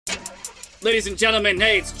Ladies and gentlemen,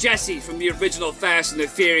 hey, it's Jesse from the original Fast and the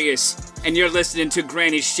Furious, and you're listening to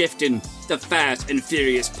Granny Shifting, the Fast and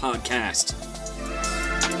Furious podcast.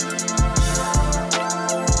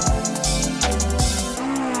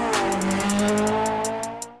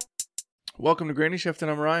 Welcome to Granny Shifting.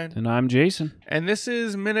 I'm Ryan. And I'm Jason. And this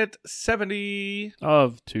is minute 70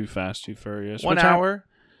 of Too Fast, Too Furious. 1 hour,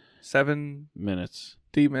 7 minutes.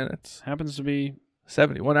 minutes. Happens to be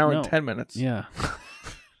 70. 1 hour and 10 minutes. Yeah.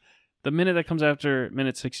 The minute that comes after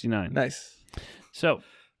minute 69. Nice. So,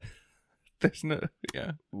 there's no,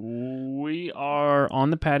 yeah. We are on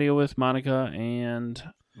the patio with Monica and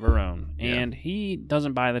Verone. Yeah. And he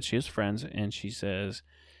doesn't buy that she has friends. And she says,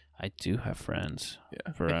 I do have friends,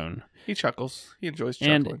 Verone. He chuckles. He enjoys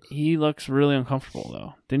chuckling. And he looks really uncomfortable,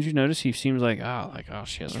 though. Didn't you notice he seems like,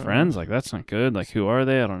 she has friends? Like, that's not good. Like, who are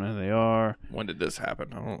they? I don't know who they are. When did this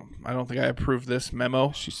happen? I don't think I approved this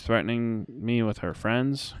memo. She's threatening me with her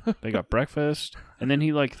friends. They got breakfast. And then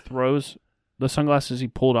he, like, throws the sunglasses he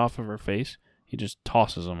pulled off of her face. He just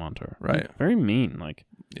tosses them onto her. Right. Very mean. Like,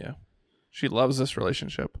 yeah. She loves this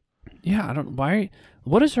relationship. Yeah, I don't... Why...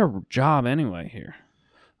 What is her job anyway here?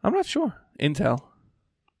 I'm not sure. Intel.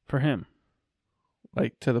 For him.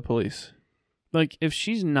 Like, to the police. Like, if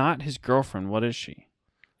she's not his girlfriend, what is she?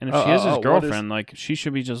 And if she is his girlfriend, like, she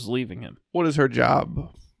should be just leaving him. What is her job?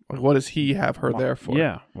 Like, what does he have her there for?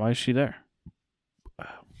 Yeah, why is she there?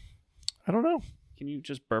 I don't know. Can you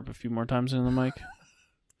just burp a few more times in the mic?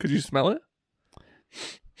 Could you smell it?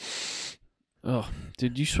 Oh,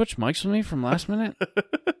 did you switch mics with me from last minute?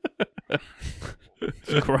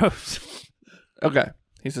 It's gross. Okay.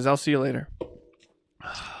 He says, I'll see you later.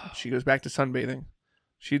 She goes back to sunbathing.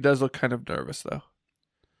 She does look kind of nervous, though.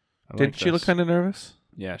 Didn't she look kind of nervous?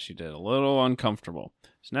 Yeah, she did. A little uncomfortable.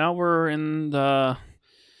 So now we're in the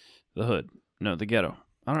hood. No, the ghetto.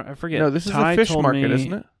 I forget. No, this is the fish market,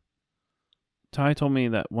 isn't it? Ty told me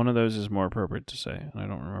that one of those is more appropriate to say, and I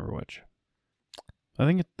don't remember which. I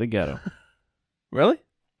think it's the ghetto. Really?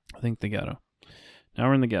 I think the ghetto. Now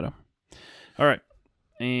we're in the ghetto. All right.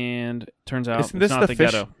 And it turns out it's not the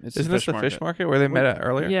ghetto. Isn't this the fish market where they met at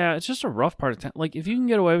earlier? Yeah, it's just a rough part of town. Like, if you can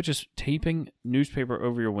get away with just taping newspaper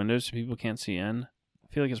over your windows so people can't see in,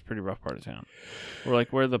 I feel like it's a pretty rough part of town. Or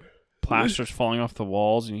like where the plaster's falling off the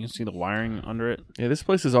walls and you can see the wiring under it. Yeah, this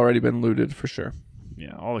place has already been looted for sure.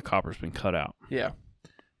 Yeah, all the copper's been cut out. Yeah.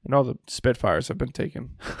 And all the Spitfires have been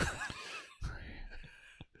taken.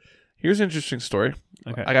 Here's an interesting story.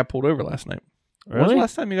 Okay. I got pulled over last night. Really? When was the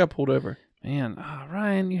last time you got pulled over? Man,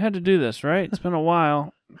 Ryan, you had to do this, right? It's been a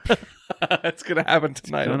while. It's going to happen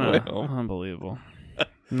tonight on the way home. Unbelievable.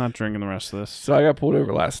 I'm not drinking the rest of this. So I got pulled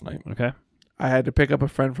over last night. Okay. I had to pick up a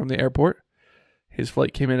friend from the airport. His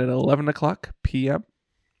flight came in at 11 o'clock p.m.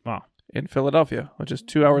 Wow. In Philadelphia, which is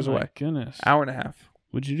 2 hours away. Goodness. Hour and a half.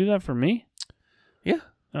 Would you do that for me? Yeah.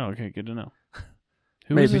 Oh, okay. Good to know.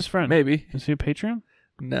 Who is his friend? Maybe. Is he a Patreon?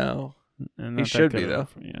 No. And he should be, though.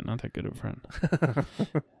 Yeah, not that good of a friend.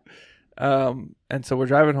 And so we're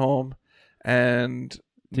driving home, and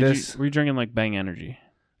were you drinking like Bang Energy?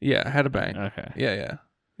 Yeah, I had a bang. Okay.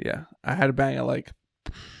 Yeah. I had a bang at like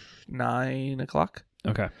 9 o'clock.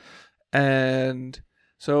 Okay. And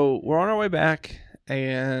so we're on our way back,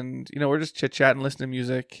 and we're just chit chatting, listening to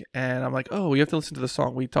music, and I'm like, oh, we have to listen to the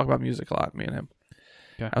song. We talk about music a lot, me and him.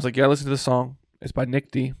 Okay. I was like, yeah, listen to the song. It's by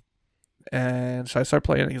Nick D. And so I start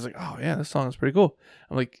playing it. He's like, oh yeah, this song is pretty cool.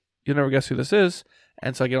 I'm like, you'll never guess who this is.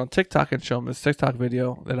 And so I get on TikTok and show him this TikTok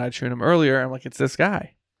video that I'd shown him earlier. I'm like, it's this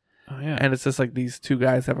guy. Oh yeah. And it's just like these two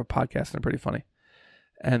guys have a podcast and they're pretty funny.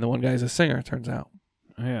 And the one guy's a singer, it turns out.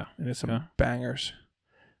 Oh yeah. And it's some bangers.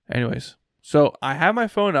 Anyways, so I have my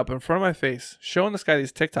phone up in front of my face, showing this guy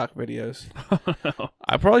these TikTok videos. No.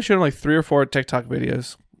 I probably showed him like 3 or 4 TikTok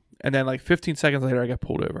videos. And then like 15 seconds later, I get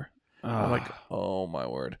pulled over. I'm like, oh my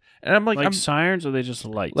word. And I'm like sirens, or are they just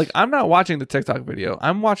lights? Like, I'm not watching the TikTok video.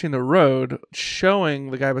 I'm watching the road showing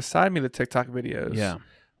the guy beside me the TikTok videos. Yeah.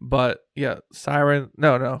 But yeah, siren.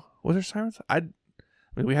 No. Was there sirens? I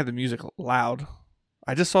mean, we had the music loud.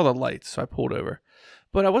 I just saw the lights, so I pulled over.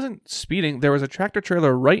 But I wasn't speeding. There was a tractor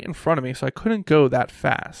trailer right in front of me, so I couldn't go that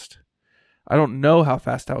fast. I don't know how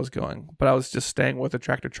fast I was going, but I was just staying with the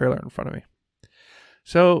tractor trailer in front of me.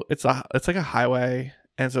 So it's like a highway.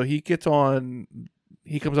 And so he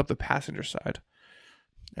comes up the passenger side,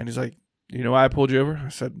 and he's like, you know why I pulled you over? I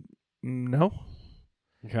said, no.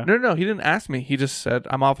 Okay. No, he didn't ask me. He just said,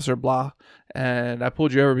 I'm Officer Blah, and I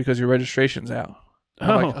pulled you over because your registration's out.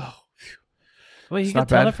 I'm like, oh. Wait, you can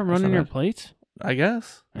tell that from running your plates? I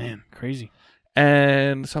guess. Man, crazy.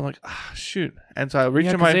 And so I'm like, shoot. And so I reached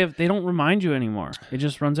Yeah, in my... they don't remind you anymore. It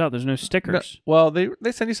just runs out. There's no stickers. well, they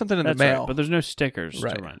send you something in That's the mail. right, but there's no stickers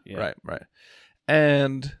right, to run. Yeah. right.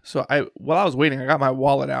 And so while I was waiting, I got my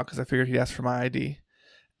wallet out because I figured he'd ask for my ID.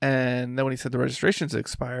 And then when he said the registration's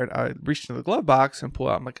expired, I reached into the glove box and pulled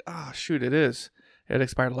out. I'm like, shoot, it is. It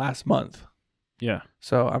expired last month. Yeah.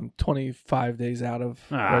 So I'm 25 days out of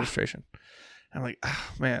registration. I'm like,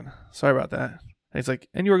 man, sorry about that. And he's like,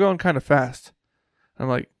 and you were going kind of fast. I'm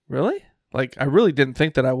like, really? Like, I really didn't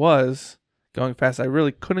think that I was going fast. I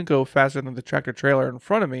really couldn't go faster than the tractor trailer in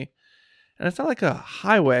front of me. And it's not like a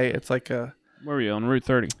highway. It's like a... Where were you, on Route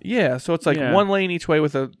 30? Yeah, so it's like one lane each way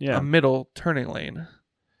with a middle turning lane.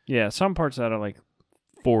 Yeah, some parts that are like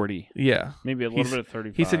 40. Yeah. Maybe a little bit of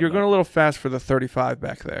 35. He said, you're going a little fast for the 35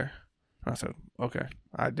 back there. And I said, okay.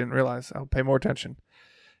 I didn't realize. I'll pay more attention.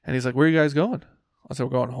 And he's like, where are you guys going? I said,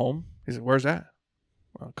 we're going home. He said, where's that?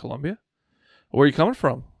 Columbia. Where are you coming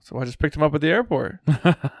from? So I just picked him up at the airport.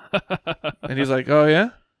 And he's like, oh, yeah?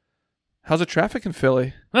 How's the traffic in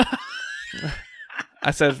Philly?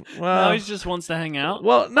 I said, well... No, he just wants to hang out?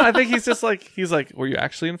 Well, no, I think he's like, were you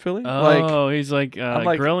actually in Philly? Oh, he's like, I'm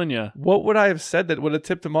like grilling you. What would I have said that would have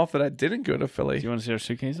tipped him off that I didn't go to Philly? Do you want to see our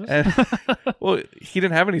suitcases? And, well, he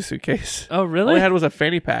didn't have any suitcase. Oh, really? All he had was a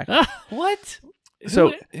fanny pack. What?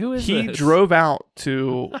 So who is he this? drove out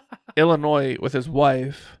to Illinois with his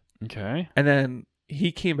wife. Okay. And then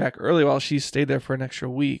he came back early while she stayed there for an extra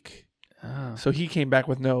week. Oh. So he came back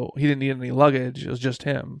with he didn't need any luggage. It was just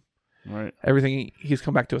him. Right. Everything, he's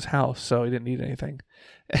come back to his house, so he didn't need anything.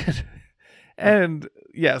 And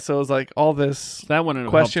yeah, so it was like all this that wouldn't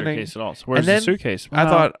have questioning. Helped your case at all. So where's the suitcase?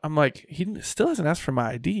 I'm like, he still hasn't asked for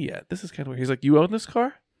my ID yet. This is kind of weird. He's like, you own this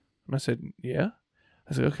car? And I said, yeah.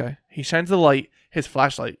 I said, okay. He shines the light, his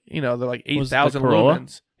flashlight, they're like 8,000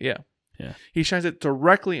 lumens. Yeah. Yeah. He shines it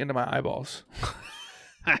directly into my eyeballs.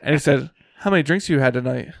 And he said, how many drinks you had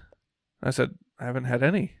tonight? I said, I haven't had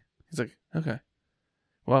any. He's like, okay.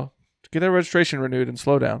 Well, get that registration renewed and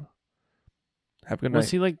slow down. Have a good night.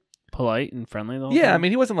 Was he like polite and friendly though? Yeah, I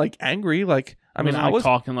mean, he wasn't like angry. Like, I was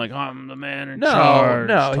talking like I'm the man in charge.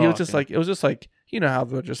 No, he was just like, it was just like, how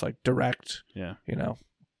they're just like direct. Yeah. And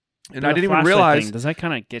I didn't even realize. Does that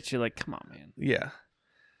kind of get you like, come on, man? Yeah.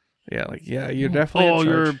 Yeah, like, yeah, you're definitely in charge.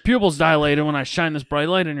 Your pupils dilated when I shine this bright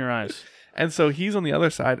light in your eyes. And so he's on the other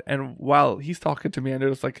side, and while he's talking to me, I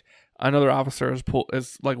noticed like another officer is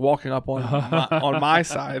like walking up on my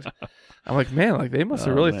side. I'm like, man, like they must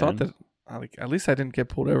have really thought that like at least I didn't get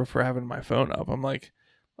pulled over for having my phone up. I'm like,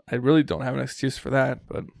 I really don't have an excuse for that,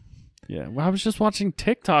 but yeah, well, I was just watching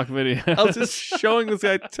TikTok videos. I was just showing this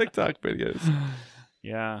guy TikTok videos.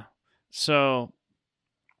 Yeah, so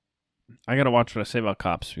I gotta watch what I say about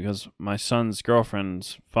cops because my son's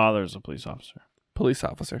girlfriend's father is a police officer. Police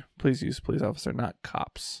officer. Please use police officer, not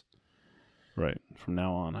cops. Right. From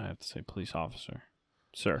now on, I have to say police officer.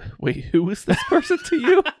 Sir. Wait, who is this person to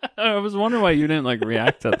you? I was wondering why you didn't like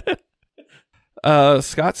react to that.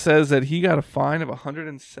 Scott says that he got a fine of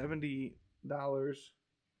 $170.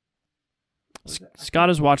 Scott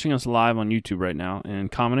is watching us live on YouTube right now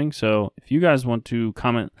and commenting. So if you guys want to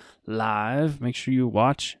comment live, make sure you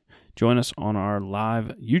join us on our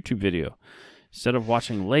live YouTube video instead of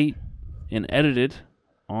watching late and edited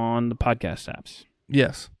on the podcast apps.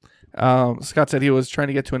 Yes. Scott said he was trying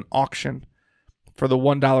to get to an auction for the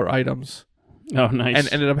 $1 items. Oh, nice. And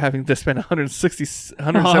ended up having to spend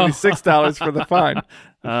 $176 for the fine.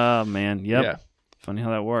 Oh, man. Yep. Yeah. Funny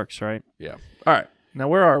how that works, right? Yeah. All right. Now,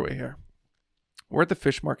 where are we here? We're at the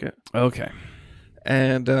fish market. Okay.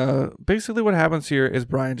 And basically what happens here is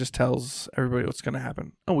Brian just tells everybody what's going to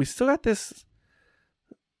happen. Oh, we still got this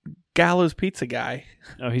Gallows Pizza guy.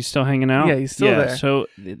 Oh, he's still hanging out? Yeah, he's still there. So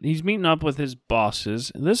he's meeting up with his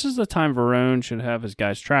bosses. This is the time Verone should have his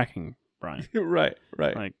guys tracking Brian. Right.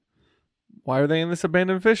 Like, why are they in this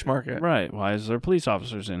abandoned fish market? Right. Why is there police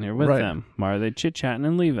officers in here with Right. them? Why are they chit-chatting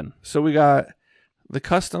and leaving? So we got the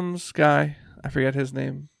customs guy. I forget his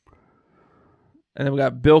name. And then we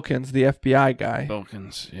got Bilkins, the FBI guy.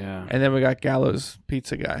 Bilkins, yeah. And then we got Gallows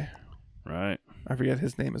Pizza guy. Right. I forget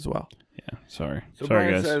his name as well. Yeah, sorry. So sorry,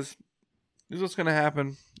 Brian guys. says, this is what's going to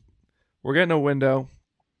happen. We're getting a window.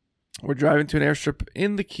 We're driving to an airstrip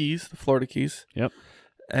in the Keys, the Florida Keys. Yep.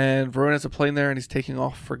 And Verone has a plane there, and he's taking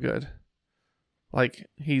off for good. Like,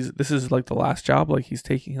 this is like the last job. Like, he's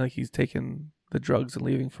taking the drugs and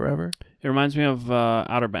leaving forever. It reminds me of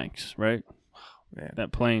Outer Banks, right? Man.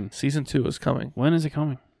 That plane. Season 2 is coming. When is it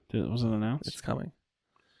coming? Was it announced? It's coming.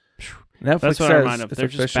 Phew. Netflix That's what says I remind of. it's They're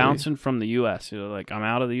just officially bouncing from the U.S. Like, I'm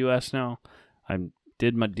out of the U.S. now. I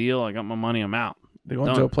did my deal. I got my money. I'm out. They're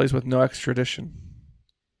going to a place with no extradition.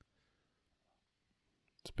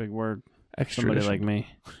 It's a big word. Extradition. Somebody like me.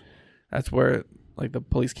 That's where like the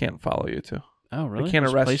police can't follow you to. Oh, really? can't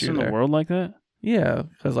There's a arrest place you in there. the world like that? Yeah,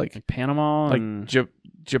 because like Panama? like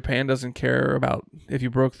Japan doesn't care about if you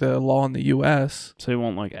broke the law in the U.S. So they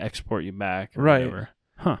won't like export you back or Right. whatever.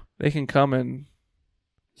 Huh. They can come and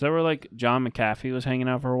Is that where like John McAfee was hanging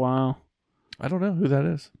out for a while? I don't know who that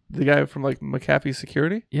is. The guy from like McAfee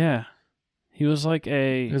Security? Yeah. He was like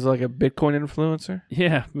He's like a Bitcoin influencer?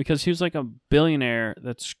 Yeah, because he was like a billionaire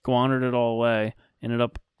that squandered it all away, ended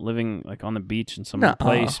up living like on the beach in some Nuh-uh.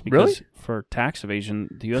 place because Really? for tax evasion,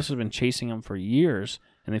 the U.S. has been chasing him for years,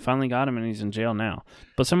 and they finally got him, and he's in jail now.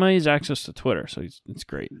 But somebody has access to Twitter, so it's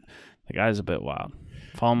great. The guy's a bit wild.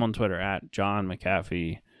 Follow him on Twitter at John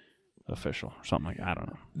McAfee Official or something like that. I don't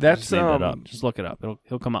know. That's Just made that up. Just look it up.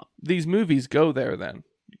 He'll come up. These movies go there then.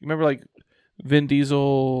 Remember like Vin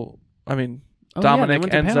Diesel, Oh, Dominic yeah, they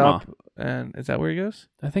went to ends Panama. up and is that where he goes?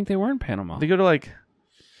 I think they were in Panama. They go to like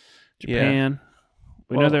Japan.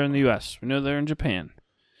 We Well- know they're in the U.S. We know they're in Japan.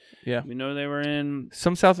 Yeah. We know they were in.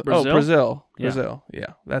 Some South Brazil? Brazil. Yeah. Brazil.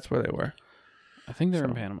 Yeah, that's where they were. I think they're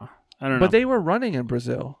in So- Panama. I don't know. But they were running in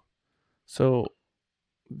Brazil. So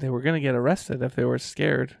they were going to get arrested if they were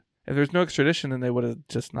scared. If there's no extradition, then they would have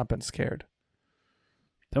just not been scared.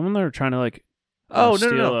 Then when they were trying to like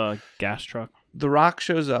steal a gas truck. The Rock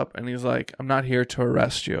shows up and he's like, I'm not here to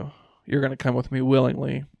arrest you. You're going to come with me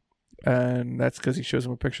willingly. And that's because he shows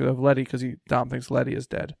him a picture of Letty because Dom thinks Letty is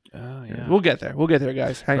dead. Oh, yeah. We'll get there. We'll get there,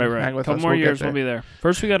 guys. Hang with Couple us. more We'll get years, there. we'll be there.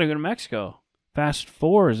 First, we got to go to Mexico. Fast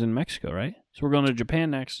 4 is in Mexico, right? So we're going to Japan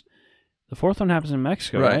next. The fourth one happens in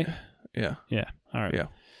Mexico, right? Yeah. Yeah. All right. Yeah.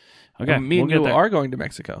 Okay. Me we'll and get you there. are going to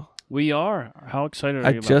Mexico. We are. How excited are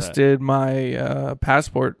I you about just that? did my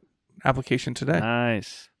passport application today.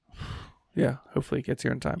 Nice. Yeah. Hopefully it gets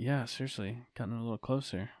here in time. Yeah, seriously. Gotten a little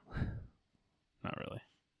closer. Not really.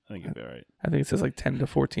 I think you'll be all right. I think it says like 10 to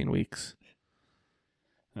 14 weeks.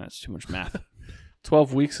 That's too much math.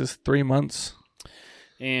 12 weeks is 3 months.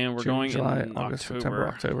 And we're June, going July, in August, October. September,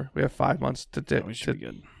 October. We have 5 months to Yeah, we should be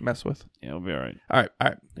good. mess with. Yeah, we'll be all right. All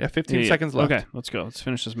right. Yeah, 15 seconds left. Okay, let's go. Let's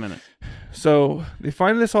finish this minute. So they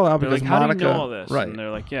find this all out They're because like, how Monica. do you know all this? Right. And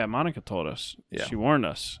they're like, yeah, Monica told us. Yeah. She warned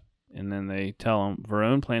us. And then they tell him,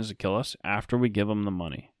 Verone plans to kill us after we give him the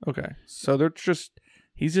money. Okay. So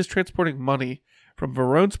he's just transporting money from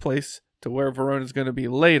Verone's place to where Verone is going to be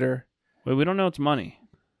later. Wait, we don't know it's money.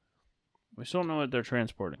 We still don't know what they're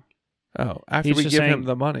transporting. Oh, after He's we just give saying- him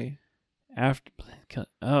the money. After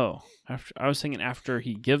I was thinking after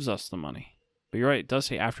he gives us the money. But you're right, it does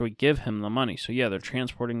say after we give him the money. So yeah, they're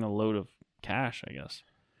transporting the load of cash, I guess.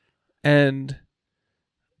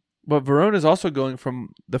 But Verone is also going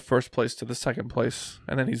from the first place to the second place,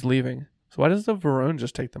 and then he's leaving. So why does the Verone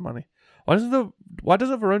just take the money? Why doesn't the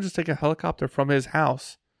Verone just take a helicopter from his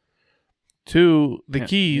house to the Yeah,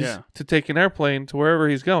 Keys yeah. to take an airplane to wherever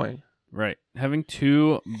he's going? Right. Having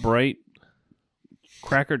two bright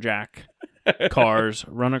Cracker Jack cars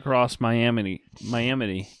run across Miami.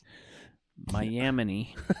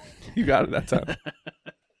 You got it that time.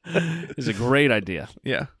 is a great idea.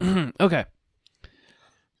 Yeah. Okay.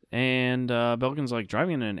 And Belkin's like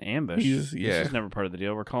driving in an ambush. Yeah. This is never part of the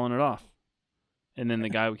deal. We're calling it off. And then the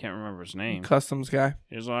guy, we can't remember his name, Customs guy.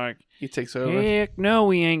 is like, He takes over. heck no,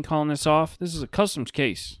 we ain't calling this off. This is a customs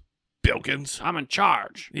case. Bilkins. I'm in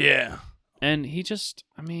charge. Yeah. And he just,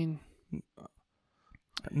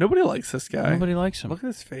 Nobody likes this guy. nobody likes him. Look at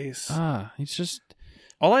his face. He's just...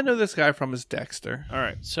 All I know this guy from is Dexter. All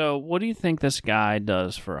right, so what do you think this guy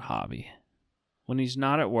does for a hobby? When he's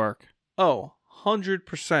not at work? Oh,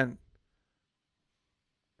 100%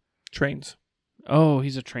 trains. Oh,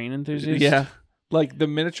 he's a train enthusiast? Yeah. Like the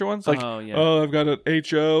miniature ones? Like, oh, yeah. I've got an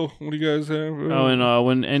HO. What do you guys have? Oh, and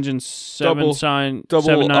when engine Double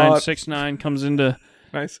 7969 comes into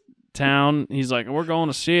Nice. town, he's like, we're going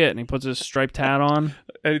to see it. And he puts his striped hat on.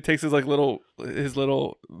 And he takes his little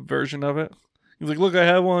version of it. He's like, look, I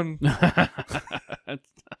have one.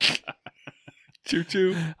 Choo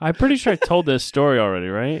choo. I'm pretty sure I told this story already,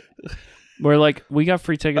 right? Where we got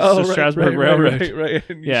free tickets to Right, Strasburg right, Railroad. Right.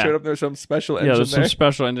 And you Yeah. showed up there some special engine Yeah, there's some there.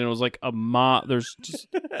 special engine. It was like a there's just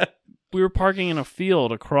we were parking in a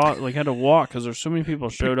field across, had to walk because there's so many people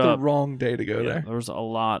showed Picked up. the wrong day to go Yeah, there. there was a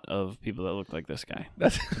lot of people that looked like this guy.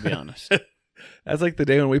 That's To be honest, that's like the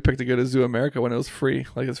day when we picked to go to Zoo America when it was free.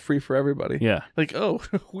 Like it's free for everybody. yeah. Like, oh,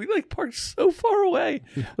 we parked so far away.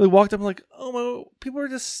 We walked up and oh my, people are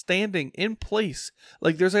just standing in place.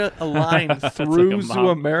 Like there's a line It's through like a Zoo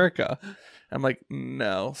mob. America. I'm like,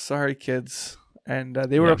 no, sorry, kids. And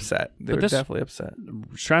they were Yeah. upset. They But were this- definitely upset.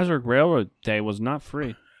 Strasburg Railroad Day was not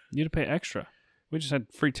free. You had to pay extra. We just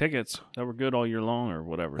had free tickets that were good all year long or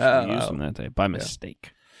whatever. So we used them that day by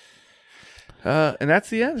mistake. And that's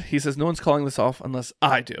the end. He says, no one's calling this off unless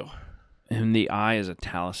I do. And the I is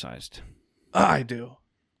italicized. I do.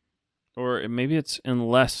 Or maybe it's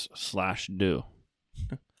unless/do.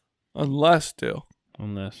 Unless do.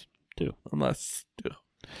 Unless do. Unless do.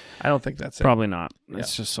 I don't think that's it. Probably not.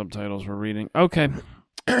 It's just subtitles we're reading. Okay.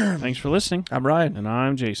 Thanks for listening. I'm Ryan. And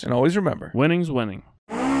I'm Jason. And always remember, winning's winning.